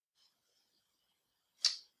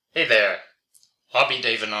Bobby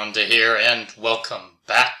Devananda here, and welcome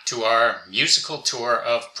back to our musical tour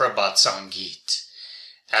of Prabhat Sangeet.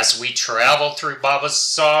 As we travel through Baba's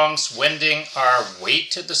songs, wending our way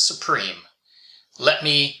to the Supreme, let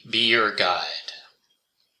me be your guide.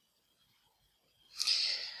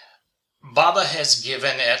 Baba has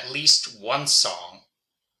given at least one song,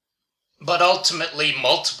 but ultimately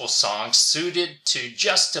multiple songs suited to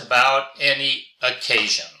just about any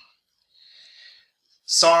occasion.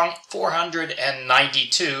 Song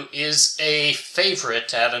 492 is a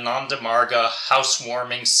favorite at Ananda Marga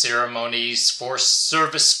housewarming ceremonies for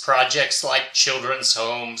service projects like children's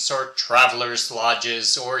homes or travelers'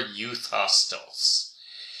 lodges or youth hostels.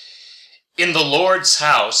 In the Lord's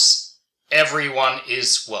house, everyone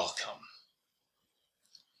is welcome.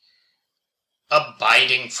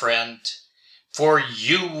 Abiding friend, for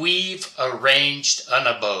you we've arranged an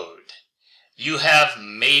abode. You have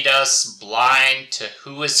made us blind to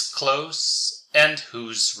who is close and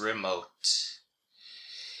who's remote.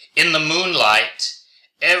 In the moonlight,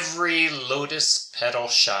 every lotus petal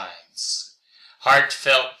shines.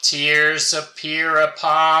 Heartfelt tears appear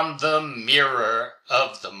upon the mirror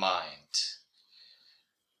of the mind.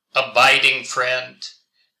 Abiding friend,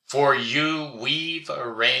 for you we've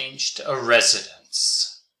arranged a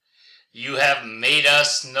residence. You have made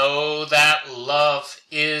us know that love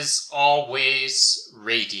is always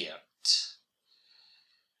radiant.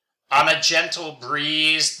 On a gentle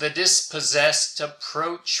breeze, the dispossessed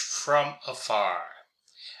approach from afar.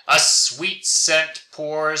 A sweet scent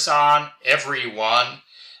pours on everyone,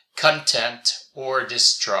 content or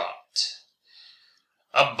distraught.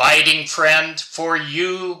 Abiding friend, for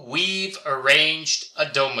you we've arranged a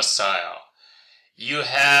domicile. You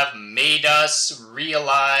have made us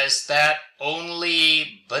realize that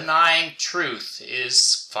only benign truth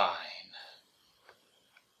is fine.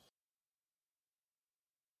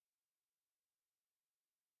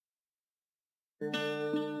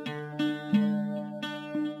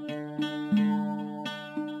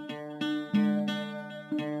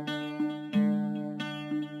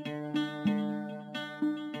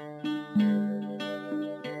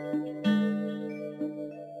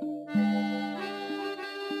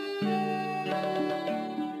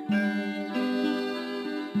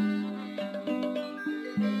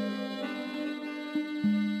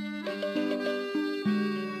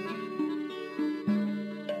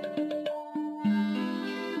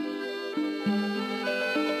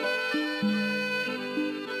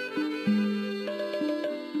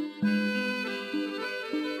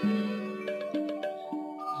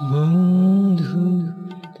 বন্ধু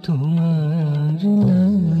তোমার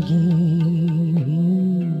লাগি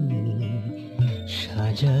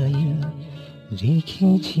সাজায়ে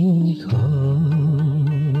রেখেছি ঘর।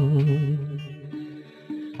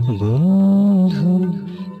 বন্ধু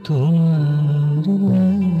তোমার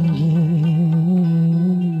লাগি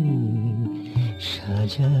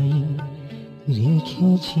সাজায়ে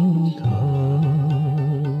রেখেছি ঘর।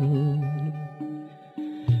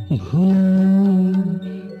 ভুলায়ে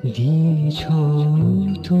দিয়েছো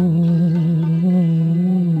তুমি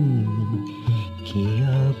কে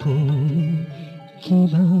আপন কে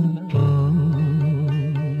ভাপর।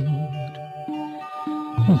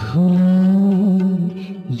 ভুলায়ে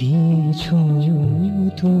দিয়েছো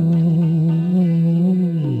তুমি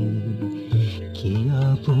কে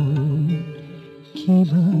আপন কে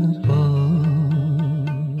ভাপর।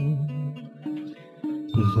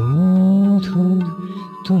 বন্ধু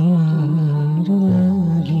তোমার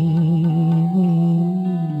লাগি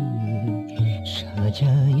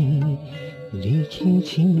সাজায়ে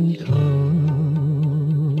রেখেছি ঘর।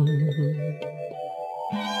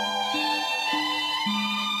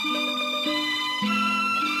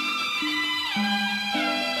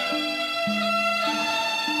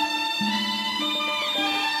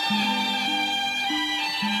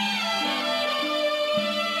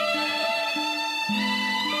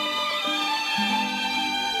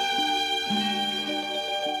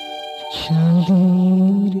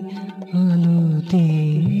 চাঁদের আলোতে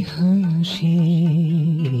হাসে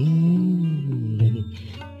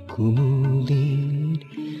কumuদের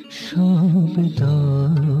শব্দ।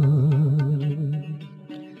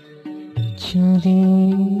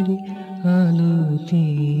 চাঁদের আলোতে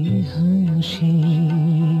হাসে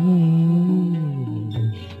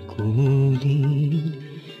কumuদের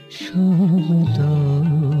শব্দ।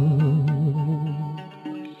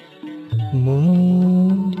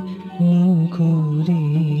 মনের মুকুরে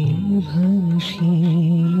ভাসে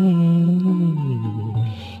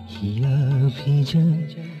hiyá-bhejá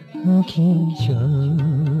áṋkhijal।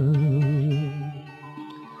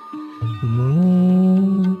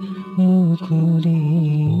 মনের মুকুরে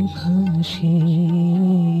ভাসে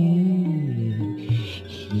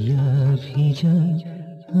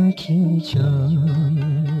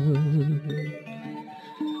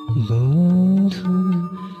বন্ধু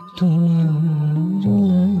তোমার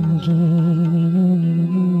লাগি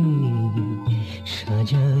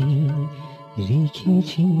সাজাই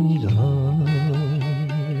রেখেছি ঘর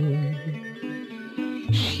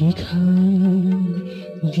শিখাই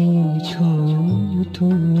দিয়েছ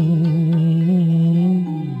তুমি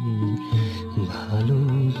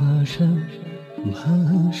ভালোবাসা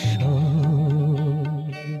ভাষা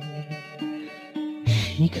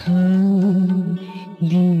শিখাই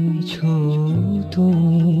দিয়েছ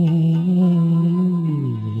তুমি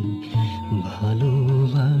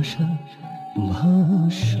ভালোবাসা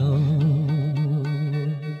ভাষা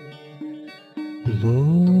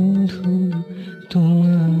বন্ধু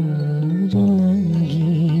তোমার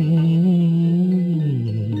লাগি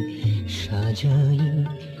সাজাই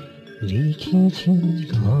রেখেছি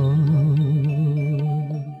ঘর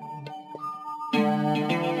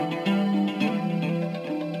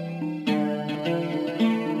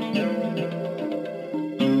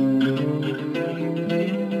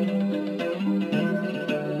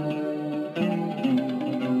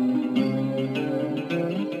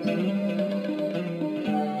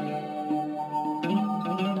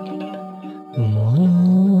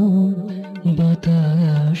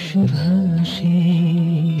বাতাস ভাসে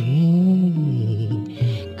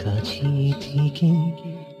কাছে থেকে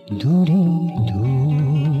দূরে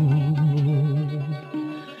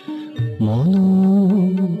মন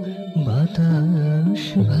বাতাস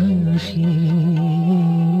ভাসে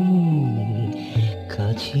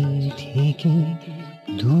কাছে থেকে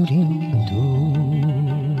দূরে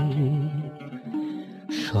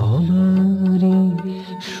সবারে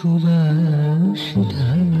সুবাস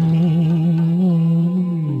ঢালে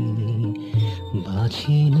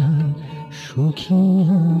বাঁচে না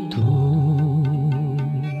সুখী-átur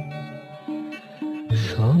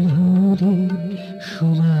সবারে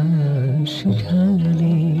সুবাস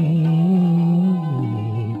ঢালে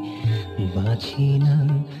বাঁচে না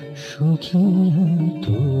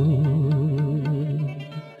সুখী-átur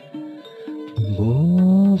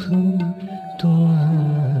বন্ধু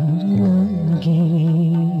তোমার লাগি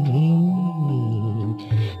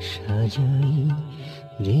সাজাই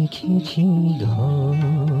রেখেছি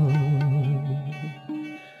ঘর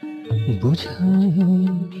বুঝাই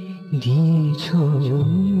দিয়েছ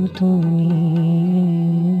তুমি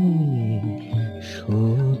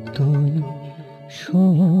সত্যই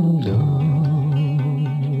সুন্দর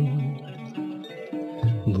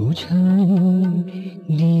বুঝাই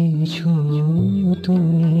দিয়েছ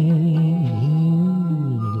তুমি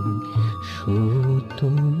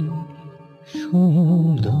সত্যই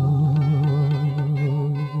সুন্দর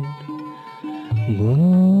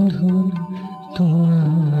বন্ধু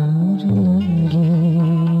তোমার লাগি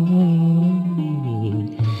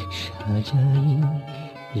সাজাই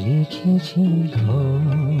রেখেছি ঘর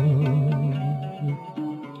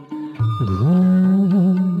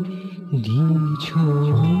ভুলাই দিয়েছ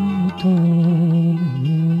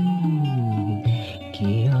তুমি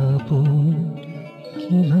কে আপন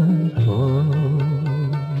কে আপন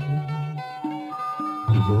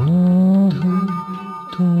বন্ধু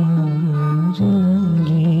তোমার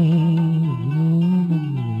লাগি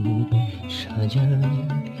সাজাই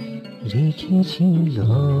রেখেছি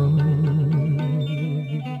ঘর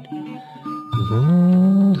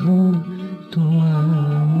বন্ধু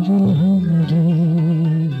তোমার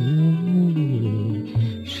লাগি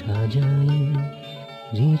সাজাই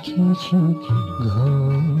রেখেছি